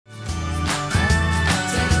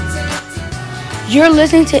You're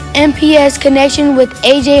listening to MPS Connection with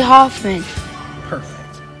AJ Hoffman.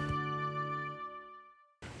 Perfect.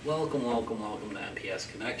 Welcome to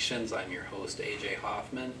MPS Connections. I'm your host, AJ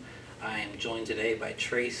Hoffman. I am joined today by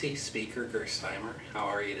Traci, Speaker-Gerstheimer. How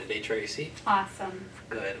are you today, Traci? Awesome.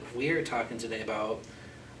 Good. We are talking today about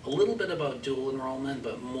a little bit about dual enrollment,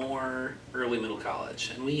 but more early middle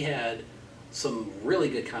college. And we had some really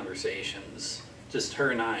good conversations, just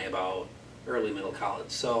her and I, about early middle college.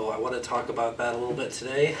 So I want to talk about that a little bit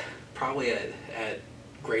today, probably at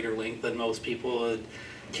greater length than most people would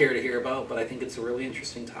care to hear about, but I think it's a really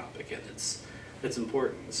interesting topic and it's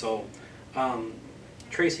important. So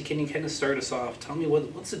Traci, can you kind of start us off? Tell me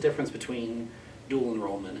what's the difference between dual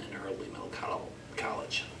enrollment and early middle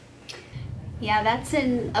college? Yeah, that's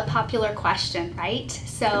a popular question, right?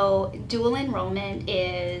 So dual enrollment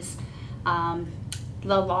is the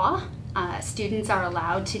law. Students are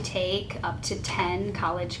allowed to take up to 10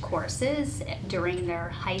 college courses during their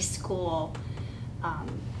high school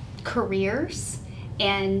careers,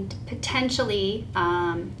 and potentially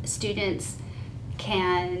students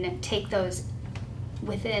can take those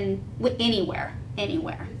anywhere.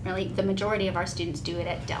 Really, the majority of our students do it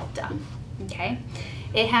at Delta. Okay,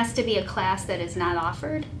 it has to be a class that is not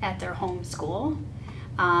offered at their home school.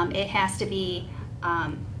 It has to be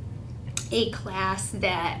a class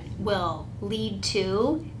that will lead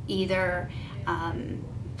to either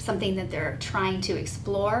something that they're trying to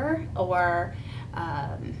explore or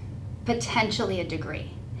potentially a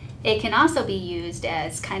degree. It can also be used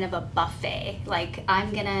as kind of a buffet, like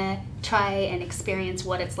I'm gonna try and experience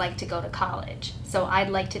what it's like to go to college. So I'd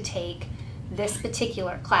like to take this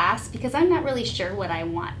particular class because I'm not really sure what I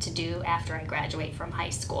want to do after I graduate from high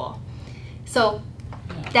school. So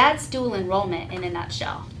that's dual enrollment in a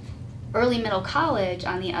nutshell. Early middle college,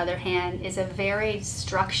 on the other hand, is a very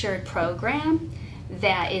structured program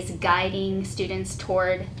that is guiding students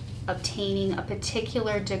toward obtaining a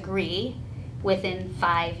particular degree within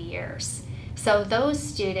 5 years. So those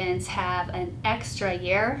students have an extra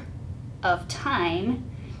year of time,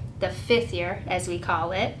 the 5th year as we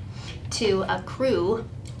call it, to accrue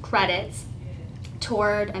credits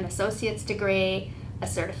toward an associate's degree, a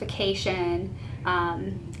certification,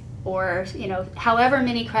 or however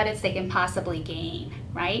many credits they can possibly gain,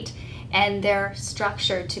 right? And they're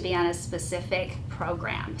structured to be on a specific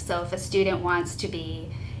program. So if a student wants to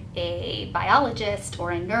be a biologist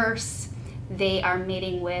or a nurse, they are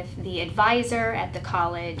meeting with the advisor at the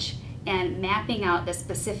college and mapping out the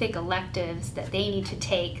specific electives that they need to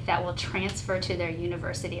take that will transfer to their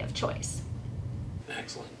university of choice.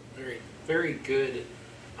 Excellent. Very, very good,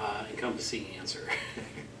 encompassing answer.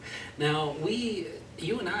 Now,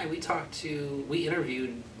 you and I, we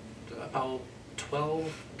interviewed about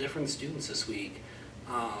 12 different students this week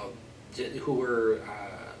who were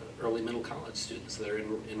early middle college students that are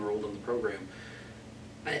enrolled in the program.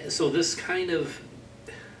 So this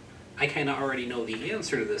I kind of already know the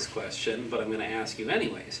answer to this question, but I'm going to ask you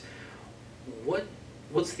anyways.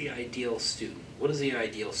 What's the ideal student? What does the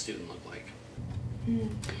ideal student look like?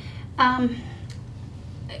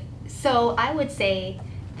 So I would say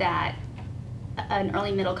that an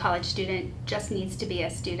early middle college student just needs to be a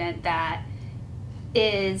student that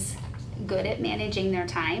is good at managing their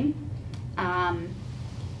time,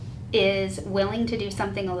 is willing to do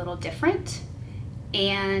something a little different,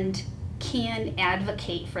 and can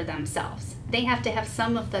advocate for themselves. They have to have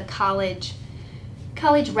some of the college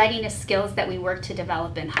readiness skills that we work to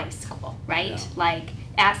develop in high school, right? Yeah. Like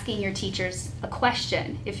asking your teachers a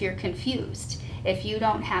question if you're confused. If you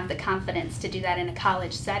don't have the confidence to do that in a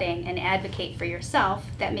college setting and advocate for yourself,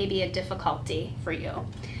 that may be a difficulty for you.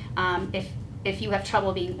 If you have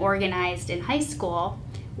trouble being organized in high school,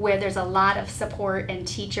 where there's a lot of support and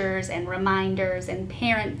teachers and reminders and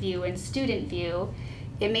parent view and student view,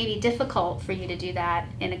 it may be difficult for you to do that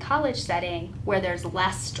in a college setting where there's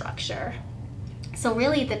less structure. So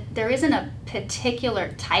really, there isn't a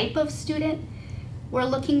particular type of student we're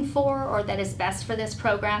looking for or that is best for this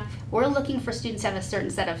program. We're looking for students to have a certain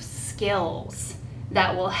set of skills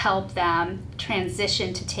that will help them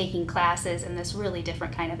transition to taking classes in this really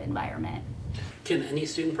different kind of environment. Can any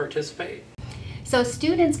student participate? So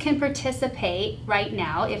students can participate right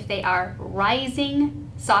now if they are rising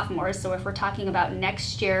sophomores. So if we're talking about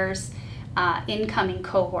next year's incoming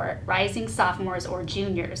cohort, rising sophomores or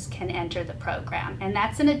juniors can enter the program. And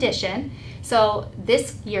that's an addition. So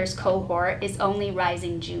this year's cohort is only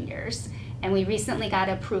rising juniors. And we recently got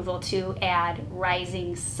approval to add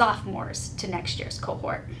rising sophomores to next year's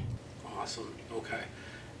cohort. Awesome. Okay.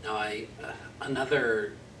 Now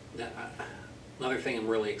another thing I'm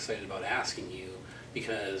really excited about asking you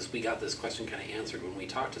because we got this question kind of answered when we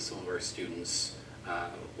talked to some of our students.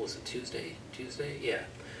 Was it Tuesday? Yeah.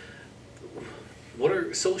 What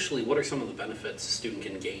are some of the benefits a student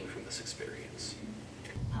can gain from this experience?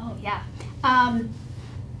 Oh, yeah.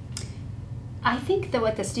 I think that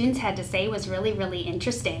what the students had to say was really, really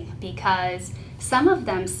interesting, because some of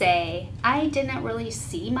them say, I didn't really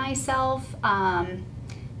see myself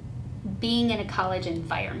being in a college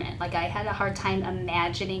environment. Like, I had a hard time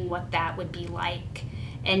imagining what that would be like.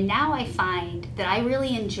 And now I find that I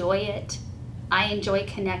really enjoy it. I enjoy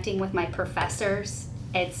connecting with my professors.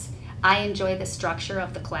 I enjoy the structure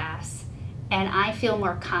of the class. And I feel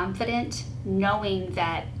more confident knowing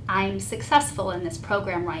that I'm successful in this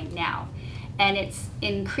program right now. And it's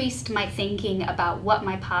increased my thinking about what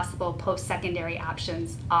my possible post-secondary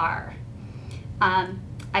options are.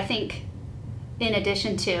 I think in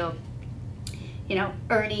addition to,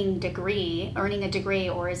 earning a degree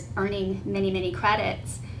or is earning many, many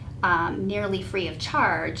credits nearly free of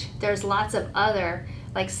charge, there's lots of other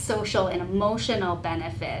like social and emotional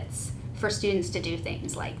benefits for students to do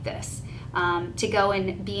things like this. To go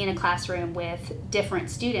and be in a classroom with different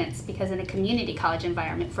students, because in a community college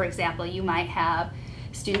environment, for example, you might have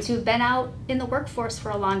students who've been out in the workforce for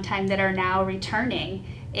a long time that are now returning,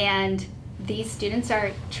 and these students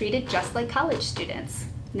are treated just like college students.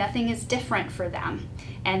 Nothing is different for them,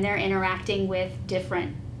 and they're interacting with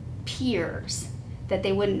different peers that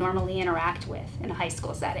they wouldn't normally interact with in a high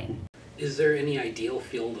school setting. Is there any ideal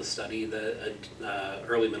field of study that an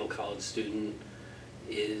early middle college student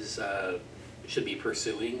should be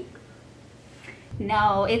pursuing?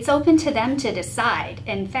 No, it's open to them to decide.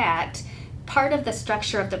 In fact, part of the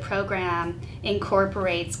structure of the program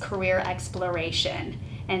incorporates career exploration.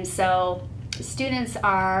 And so students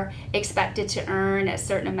are expected to earn a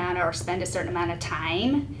certain amount or spend a certain amount of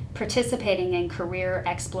time participating in career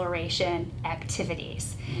exploration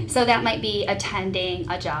activities. So that might be attending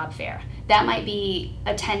a job fair. That might be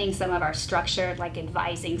attending some of our structured like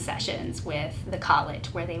advising sessions with the college,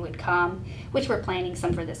 where they would come, which we're planning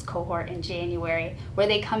some for this cohort in January, where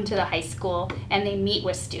they come to the high school and they meet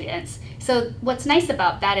with students. So what's nice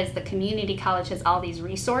about that is the community college has all these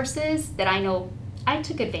resources that I know I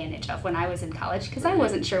took advantage of when I was in college, because I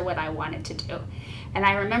wasn't sure what I wanted to do. And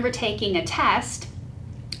I remember taking a test,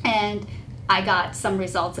 and I got some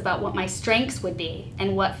results about what my strengths would be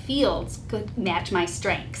and what fields could match my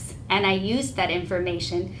strengths. And I used that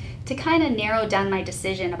information to kind of narrow down my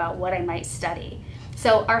decision about what I might study.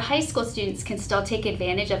 So our high school students can still take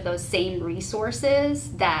advantage of those same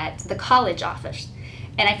resources that the college offers.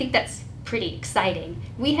 And I think that's pretty exciting.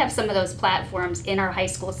 We have some of those platforms in our high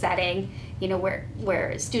school setting,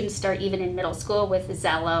 where students start even in middle school with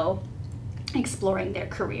Zello, exploring their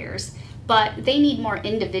careers. But they need more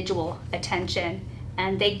individual attention,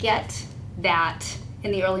 and they get that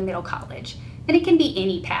in the early middle college. And it can be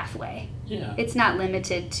any pathway. Yeah. It's not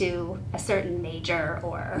limited to a certain major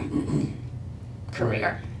or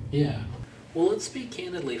career. Right. Yeah. Well, let's speak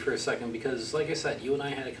candidly for a second, because like I said, you and I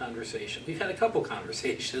had a conversation. We've had a couple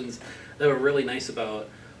conversations that were really nice about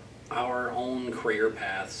our own career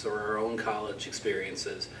paths or our own college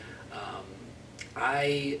experiences.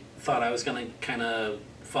 I thought I was going to kind of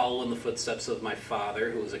follow in the footsteps of my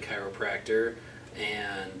father, who was a chiropractor,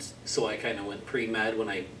 and so I kind of went pre-med when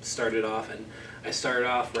I started off, and I started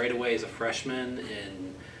off right away as a freshman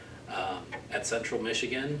at Central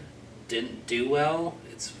Michigan. Didn't do well.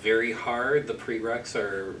 It's very hard. The prereqs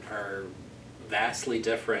are vastly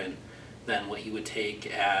different than what you would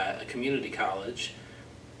take at a community college,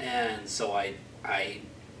 and so I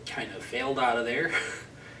kind of failed out of there.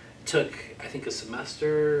 Took, I think, a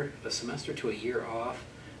semester to a year off,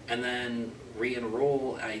 and then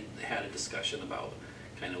re-enroll. I had a discussion about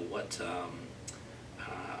kind of what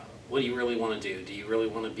do you really want to do? Do you really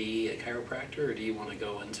want to be a chiropractor, or do you want to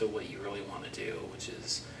go into what you really want to do, which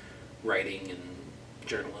is writing and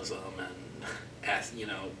journalism and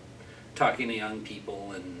talking to young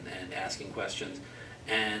people and asking questions?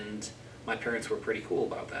 And my parents were pretty cool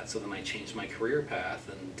about that, so then I changed my career path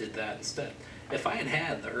and did that instead. If I had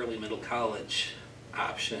had the early middle college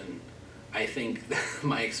option, I think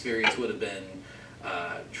my experience would have been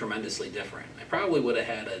tremendously different. I probably would have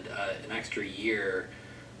had an extra year,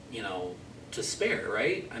 to spare,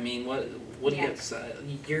 right? I mean, what do you have to say?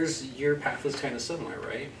 Your path was kind of similar,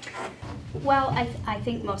 right? Well, I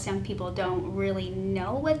think most young people don't really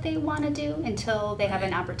know what they want to do until they have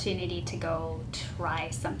an opportunity to go try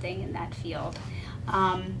something in that field.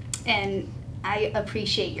 And I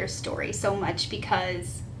appreciate your story so much,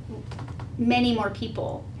 because many more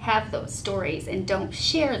people have those stories and don't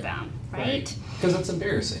share them, right? Because it's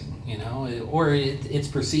embarrassing, or it's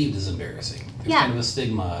perceived as embarrassing. there's kind of a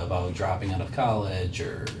stigma about dropping out of college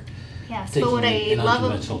or taking but what an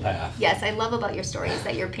unconventional path. Yes, I love about your story is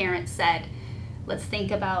that your parents said, let's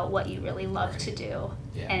think about what you really love to do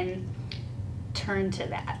and turn to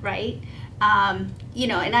that, right? You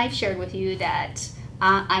know, and I've shared with you that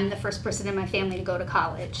I'm the first person in my family to go to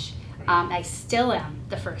college. I still am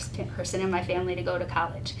the first person in my family to go to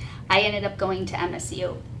college. I ended up going to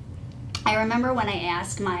MSU. I remember when I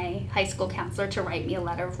asked my high school counselor to write me a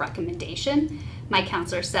letter of recommendation, my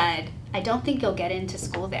counselor said, I don't think you'll get into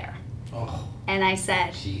school there. Oh, and I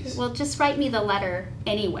said, geez. Well, just write me the letter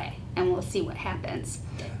anyway, and we'll see what happens.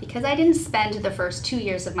 Yeah. Because I didn't spend the first 2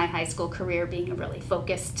 years of my high school career being a really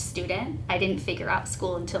focused student. I didn't figure out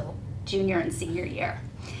school until junior and senior year.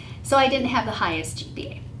 So I didn't have the highest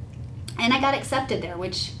GPA. And I got accepted there,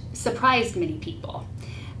 which surprised many people.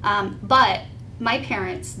 But my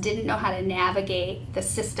parents didn't know how to navigate the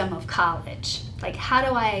system of college. Like, how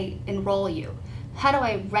do I enroll you? How do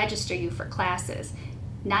I register you for classes?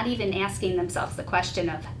 Not even asking themselves the question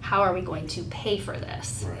of how are we going to pay for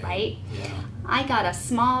this, right? Yeah. I got a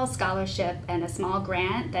small scholarship and a small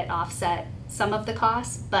grant that offset some of the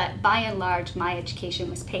costs, but by and large, my education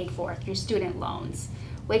was paid for through student loans,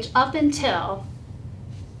 which up until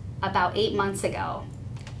about 8 months ago,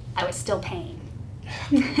 I was still paying.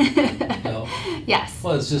 No. Yes.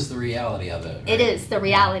 Well, it's just the reality of it. Right? It is the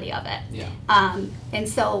reality of it. Yeah. And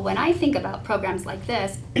so when I think about programs like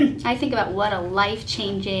this, I think about what a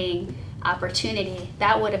life-changing opportunity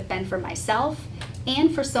that would have been for myself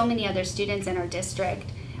and for so many other students in our district.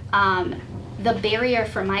 The barrier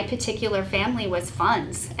for my particular family was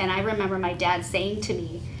funds. And I remember my dad saying to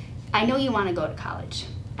me, I know you want to go to college.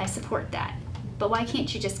 I support that. But why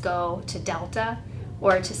can't you just go to Delta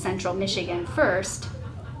or to Central Michigan first,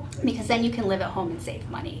 because then you can live at home and save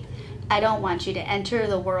money. I don't want you to enter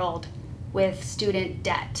the world with student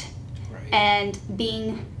debt. Right. And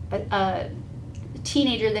being a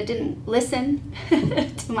teenager that didn't listen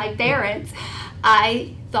to my parents,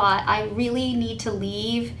 I thought I really need to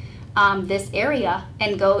leave this area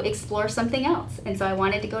and go explore something else. And so I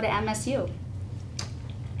wanted to go to MSU.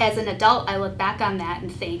 As an adult, I look back on that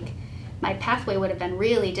and think my pathway would have been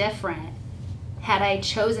really different had I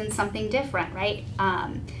chosen something different, right?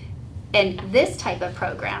 And this type of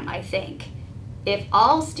program, I think, if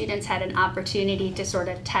all students had an opportunity to sort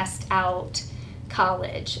of test out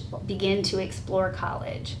college, begin to explore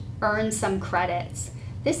college, earn some credits,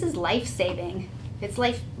 this is life-saving. It's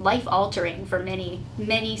life-altering for many,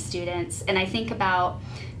 many students. And I think about,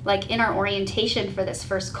 like, in our orientation for this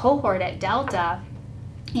first cohort at Delta,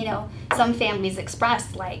 you know, some families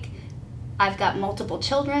expressed, like, I've got multiple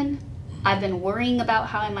children, I've been worrying about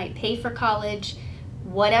how I might pay for college.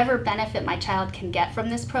 Whatever benefit my child can get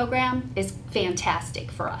from this program is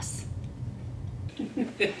fantastic for us.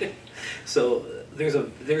 So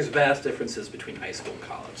there's vast differences between high school and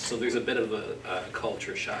college. So there's a bit of a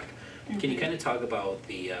culture shock. Mm-hmm. Can you kind of talk about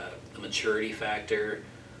the maturity factor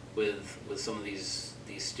with some of these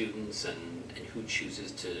students and who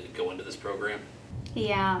chooses to go into this program?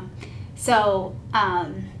 Yeah. So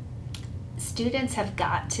students have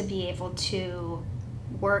got to be able to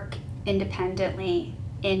work independently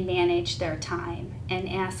and manage their time and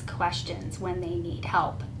ask questions when they need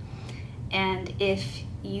help. And if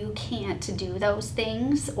you can't do those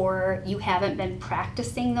things or you haven't been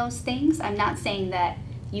practicing those things, I'm not saying that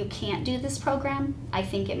you can't do this program. I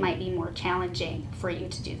think it might be more challenging for you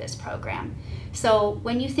to do this program. So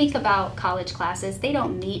when you think about college classes, they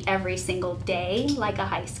don't meet every single day like a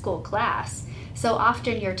high school class. So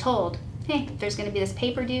often you're told, hey, there's going to be this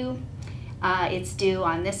paper due, it's due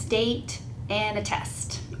on this date, and a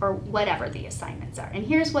test, or whatever the assignments are. And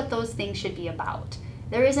here's what those things should be about.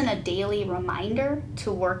 There isn't a daily reminder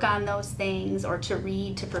to work on those things or to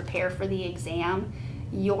read to prepare for the exam.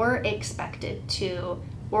 You're expected to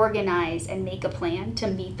organize and make a plan to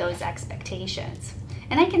meet those expectations.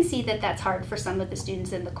 And I can see that that's hard for some of the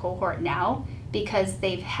students in the cohort now because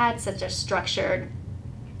they've had such a structured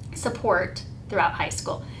support throughout high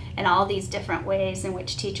school and all these different ways in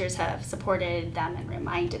which teachers have supported them and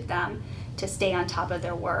reminded them to stay on top of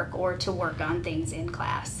their work or to work on things in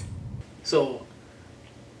class. So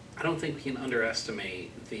I don't think we can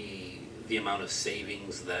underestimate the amount of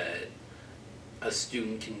savings that a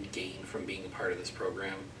student can gain from being a part of this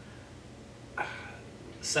program.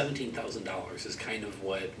 $17,000 is kind of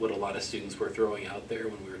what a lot of students were throwing out there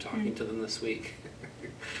when we were talking to them this week.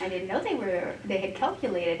 I didn't know they had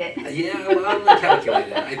calculated it. Yeah, well, they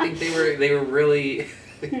calculated it. I think they were really,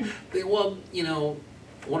 well, you know,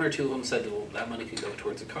 one or two of them said, well, that money could go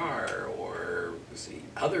towards a car or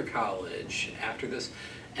other college after this.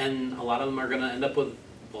 And a lot of them are going to end up with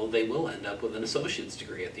well, they will end up with an associate's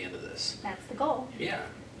degree at the end of this. That's the goal. Yeah,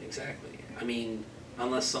 exactly. I mean,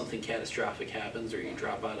 unless something catastrophic happens or you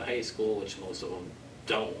drop out of high school, which most of them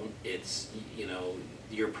don't, it's, you know,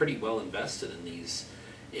 you're pretty well invested in these,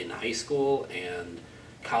 in high school and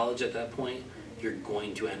college at that point. You're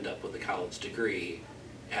going to end up with a college degree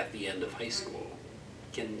at the end of high school.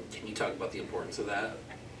 Can you talk about the importance of that?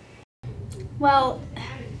 Well,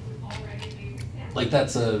 like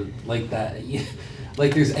that's a, like that,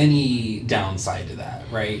 like there's any downside to that,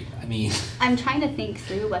 right? I mean, I'm trying to think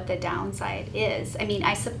through what the downside is. I mean,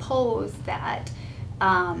 I suppose that,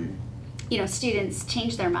 you know, students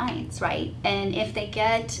change their minds, right? And if they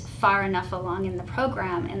get far enough along in the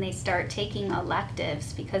program and they start taking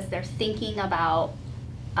electives because they're thinking about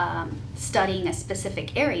studying a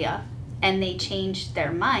specific area and they change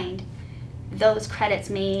their mind, those credits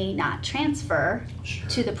may not transfer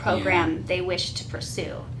to the program they wish to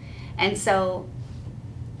pursue. And so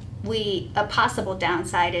a possible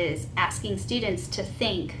downside is asking students to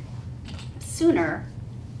think sooner,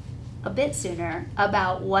 a bit sooner,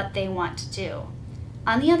 about what they want to do.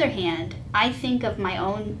 On the other hand, I think of my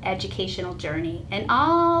own educational journey and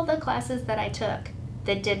all the classes that I took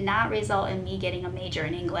that did not result in me getting a major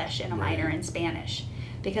in English and a minor in Spanish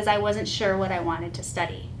because I wasn't sure what I wanted to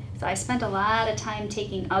study. So I spent a lot of time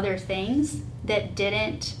taking other things that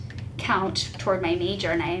didn't count toward my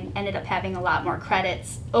major, and I ended up having a lot more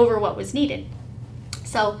credits over what was needed.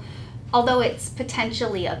 So although it's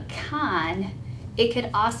potentially a con, it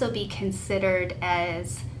could also be considered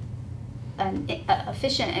as an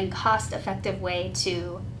efficient and cost-effective way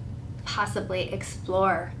to possibly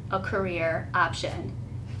explore a career option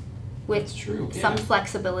with some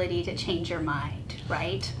flexibility to change your mind,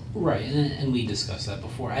 right? Right, and we discussed that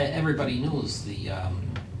before. Everybody knows the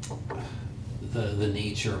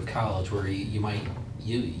nature of college, where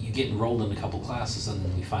you get enrolled in a couple classes and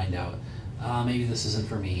then you find out maybe this isn't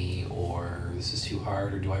for me, or this is too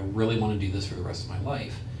hard, or do I really want to do this for the rest of my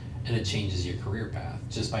life? And it changes your career path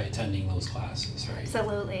just by attending those classes, right?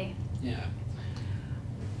 Absolutely. Yeah.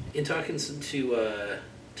 In talking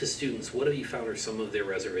to students, what have you found are some of their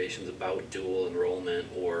reservations about dual enrollment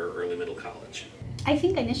or early middle college? I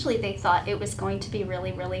think initially they thought it was going to be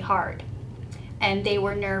really, really hard. And they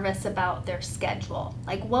were nervous about their schedule.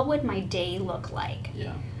 Like, what would my day look like?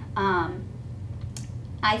 Yeah.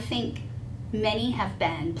 I think many have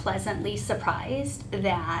been pleasantly surprised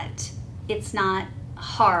that it's not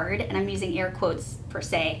hard, and I'm using air quotes per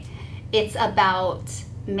se. It's about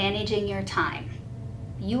managing your time.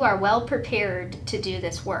 You are well prepared to do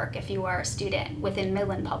this work if you are a student within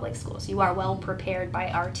Midland Public Schools. You are well prepared by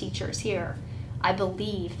our teachers here. I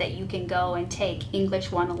believe that you can go and take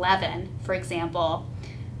English 111, for example,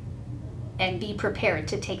 and be prepared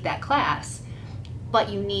to take that class, but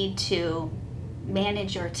you need to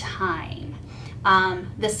manage your time.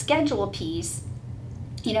 The schedule piece,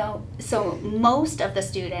 you know, so most of the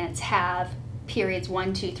students have periods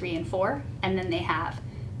 1, 2, 3, and 4, and then they have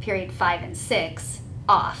period 5 and 6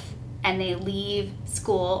 off, and they leave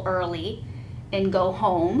school early and go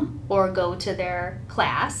home or go to their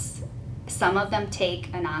class. Some of them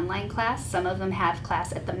take an online class, some of them have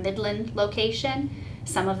class at the Midland location,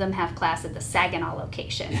 some of them have class at the Saginaw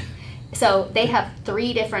location. So they have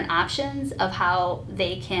 3 different options of how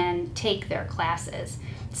they can take their classes.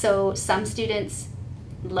 So some students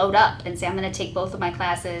load up and say, I'm going to take both of my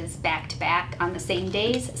classes back to back on the same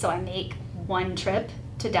days, so I make one trip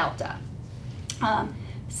to Delta.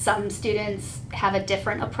 Some students have a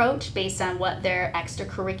different approach based on what their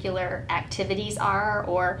extracurricular activities are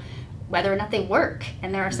or whether or not they work.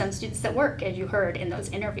 And there are some students that work, as you heard in those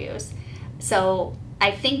interviews. So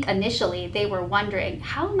I think initially they were wondering,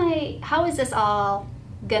 how is this all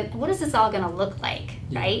what is this all going to look like,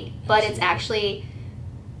 right? But it's actually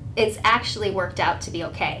worked out to be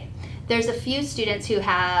okay. There's a few students who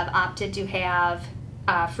have opted to have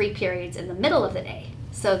free periods in the middle of the day.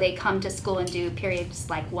 So they come to school and do periods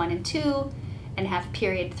like 1 and 2 and have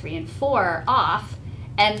period 3 and 4 off,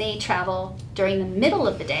 and they travel during the middle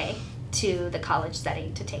of the day to the college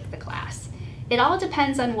setting to take the class. It all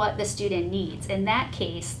depends on what the student needs. In that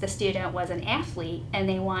case, the student was an athlete and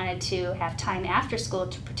they wanted to have time after school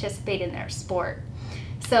to participate in their sport.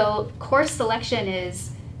 So course selection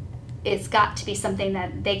it's got to be something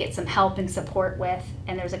that they get some help and support with,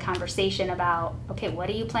 and there's a conversation about, okay, what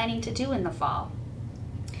are you planning to do in the fall?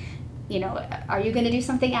 You know, are you going to do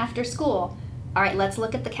something after school? All right, let's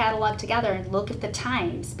look at the catalog together and look at the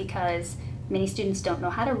times, because many students don't know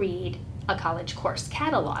how to read a college course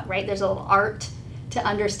catalog, right? There's a little art to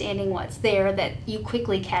understanding what's there that you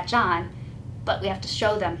quickly catch on. but we have to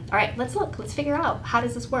show them, all right, let's figure out, how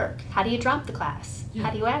does this work? How do you drop the class? Yeah.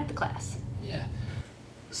 How do you add the class? Yeah.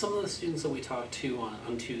 Some of the students that we talked to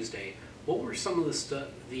on Tuesday, what were some of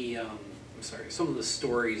the some of the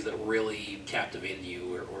stories that really captivated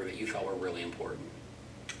you or that you felt were really important?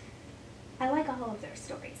 I like all of their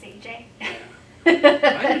stories, AJ. Yeah.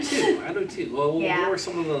 I do too. Well, Yeah. what were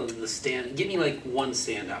some of the give me like one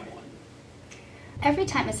standout one. Every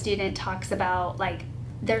time a student talks about, like,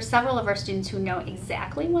 there's several of our students who know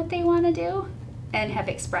exactly what they want to do and have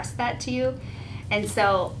expressed that to you. And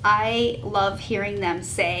so I love hearing them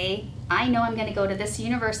say, I know I'm going to go to this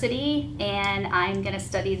university and I'm going to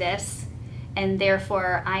study this, and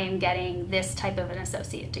therefore I am getting this type of an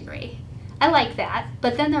associate degree. I like that.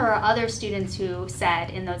 But then there are other students who said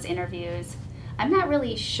in those interviews, I'm not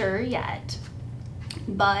really sure yet,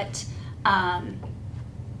 but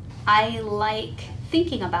I like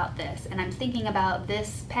thinking about this, and I'm thinking about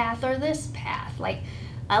this path or this path. Like,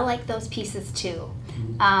 I like those pieces too.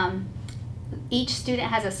 Each student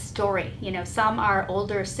has a story. You know, some are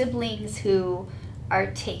older siblings who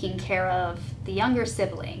are taking care of the younger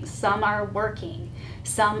siblings. Some are working.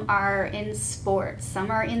 Some are in sports.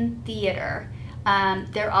 Some are in theater.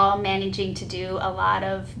 They're all managing to do a lot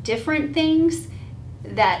of different things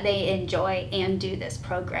that they enjoy and do this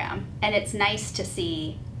program. And it's nice to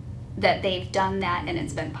see that they've done that and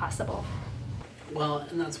it's been possible. Well,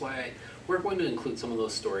 and that's why we're going to include some of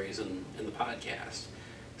those stories in the podcast.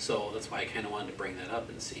 So that's why I kind of wanted to bring that up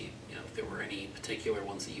and see, you know, if there were any particular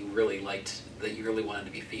ones that you really liked, that you really wanted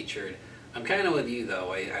to be featured. I'm kind of with you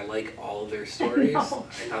though. I like all of their stories. I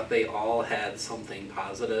thought they all had something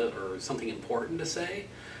positive or something important to say.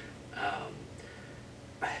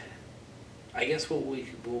 I guess what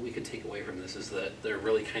we could take away from this is that there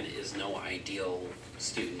really kind of is no ideal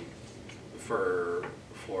student for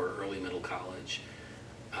early middle college.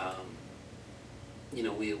 You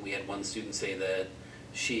know, we had one student say that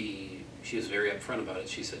she was very upfront about it.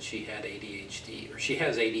 She said she had ADHD, or she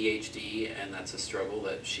has ADHD, and that's a struggle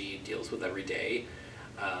that she deals with every day.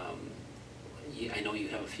 I know you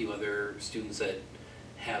have a few other students that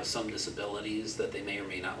have some disabilities that they may or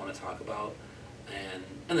may not want to talk about,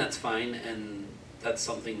 and that's fine, and that's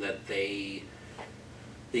something that they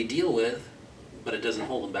deal with, but it doesn't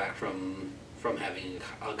hold them back from having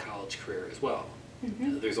a college career as well.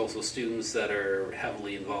 Mm-hmm. There's also students that are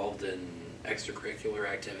heavily involved in extracurricular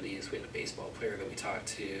activities. We had a baseball player that we talked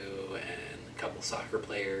to, and a couple soccer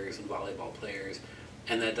players and volleyball players,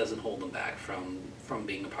 and that doesn't hold them back from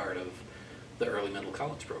being a part of the early middle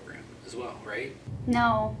college program as well, right?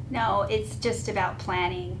 No, it's just about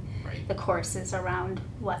planning Right. the courses around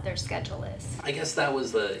what their schedule is. I guess that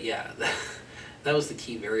was the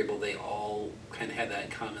key variable. They all kind of had that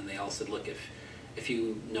in common. They all said, look, if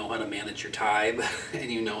you know how to manage your time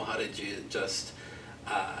and you know how to just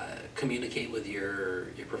communicate with your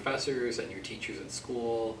professors and your teachers at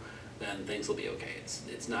school, then things will be okay.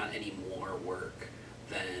 It's not any more work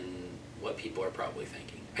than what people are probably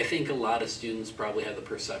thinking. I think a lot of students probably have the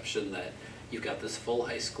perception that you've got this full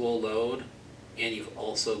high school load and you've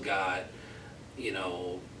also got,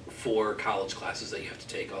 4 college classes that you have to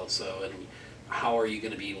take also, and how are you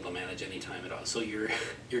going to be able to manage any time at all? So you're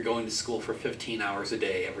going to school for 15 hours a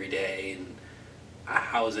day every day, and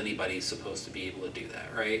how is anybody supposed to be able to do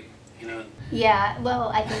that, right? Yeah, well,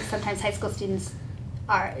 I think sometimes high school students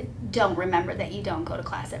don't remember that you don't go to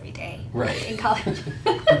class every day, Right. in college.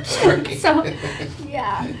 Right. So,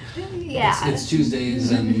 yeah. It's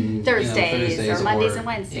Tuesdays and Thursdays, Thursdays or Mondays and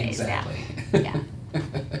Wednesdays. Exactly. Yeah.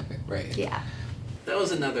 Right. Yeah. That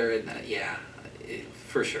was another,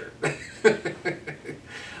 for sure.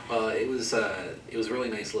 Well, it was really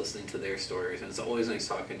nice listening to their stories, and it's always nice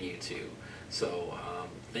talking to you too. So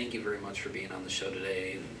thank you very much for being on the show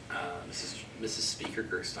today, Mrs.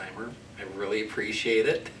 Speaker-Gerstheimer. I really appreciate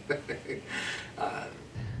it.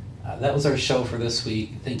 That was our show for this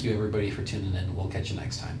week. Thank you everybody for tuning in. We'll catch you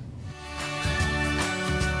next time.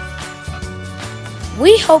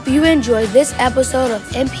 We hope you enjoyed this episode of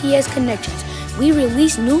MPS Connections. We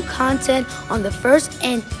release new content on the first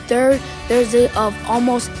and third Thursday of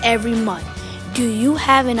almost every month. Do you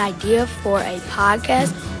have an idea for a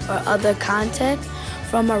podcast or other content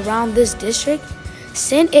from around this district?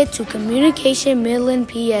 Send it to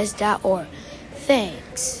communicationmidlandps.org.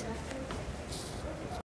 Thanks.